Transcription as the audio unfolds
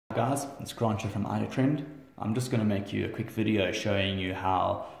Guys, it's Grant from iTrend. I'm just going to make you a quick video showing you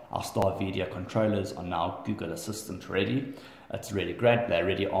how our Starvedia controllers are now Google Assistant ready. It's really great. They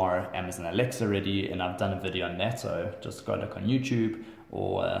already are Amazon Alexa ready, and I've done a video on that, so just go look on YouTube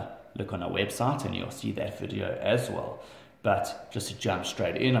or look on our website and you'll see that video as well. But just to jump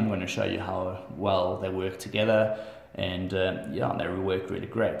straight in, I'm going to show you how well they work together. And yeah, they work really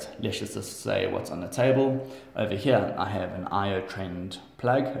great. Let's just say what's on the table. Over here I have an iTrend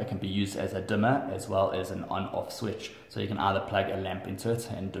plug. It can be used as a dimmer as well as an on-off switch. So you can either plug a lamp into it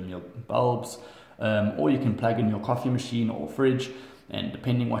and dim your bulbs, or you can plug in your coffee machine or fridge, and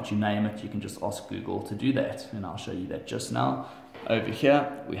depending what you name it, you can just ask Google to do that, and I'll show you that just now. Over here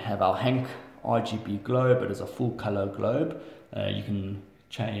we have our Hank RGB globe. It is a full color globe. You can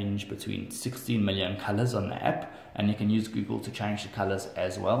change between 16 million colors on the app, and you can use Google to change the colors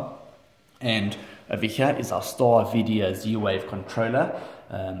as well. And over here is our Starvedia Z-WAVE controller.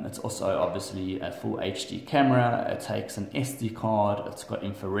 It's also obviously a full HD camera. It takes an SD card. It's got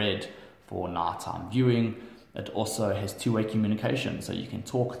infrared for nighttime viewing. It also has two-way communication, so you can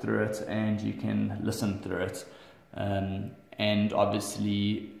talk through it and you can listen through it. And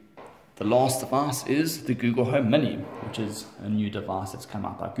obviously the last device is the Google Home Mini, which is a new device that's come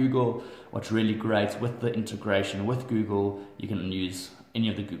out by Google. What's really great with the integration with Google, you can use any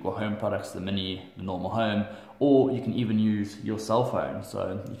of the Google Home products, the Mini, the normal Home, or you can even use your cell phone.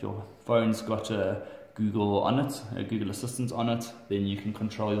 So if your phone's got a Google on it, a Google Assistant on it, then you can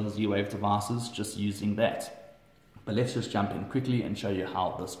control your Z-WAVE devices just using that. But let's just jump in quickly and show you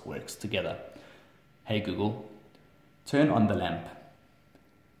how this works together. Hey Google, turn on the lamp.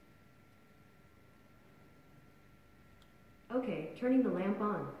 Okay, turning the lamp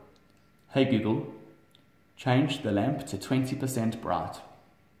on. Hey Google, change the lamp to 20% bright.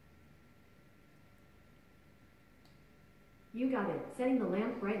 You got it, setting the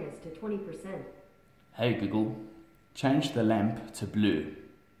lamp brightness to 20%. Hey Google, change the lamp to blue.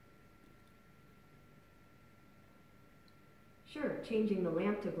 Sure, changing the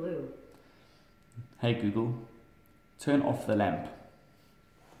lamp to blue. Hey Google, turn off the lamp.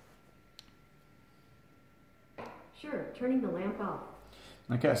 Sure, turning the lamp off.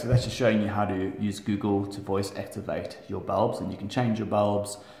 Okay, so that's just showing you how to use Google to voice activate your bulbs, and you can change your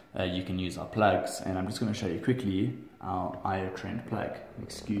bulbs, you can use our plugs, and I'm just going to show you quickly our iTrend plug.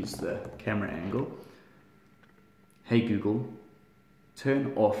 Excuse the camera angle. Hey Google,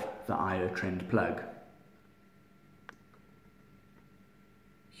 turn off the iTrend plug.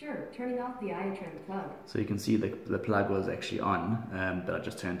 Sure, turning off the iTrend plug. So you can see the plug was actually on, but I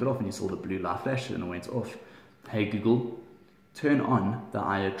just turned it off and you saw the blue light flash and it went off. Hey Google, turn on the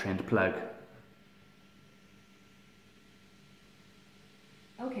iTrend plug.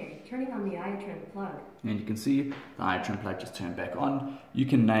 Okay, turning on the iTrend plug. And you can see the iTrend plug just turned back on. You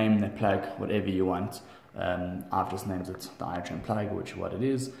can name the plug whatever you want. I've just named it the iTrend plug, which is what it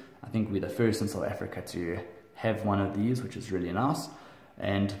is. I think we're the first in South Africa to have one of these, which is really nice.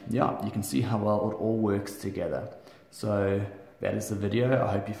 And yeah, you can see how well it all works together. So that is the video. I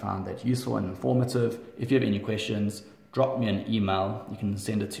hope you found that useful and informative. If you have any questions, drop me an email. You can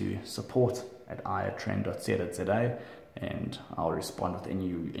send it to support@itrend.co.za and I'll respond with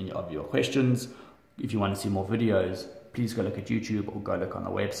any of your questions. If you want to see more videos, please go look at YouTube or go look on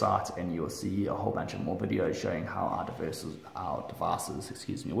the website and you'll see a whole bunch of more videos showing how our devices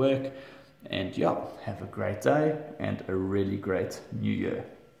work. And yeah, have a great day and a really great new year.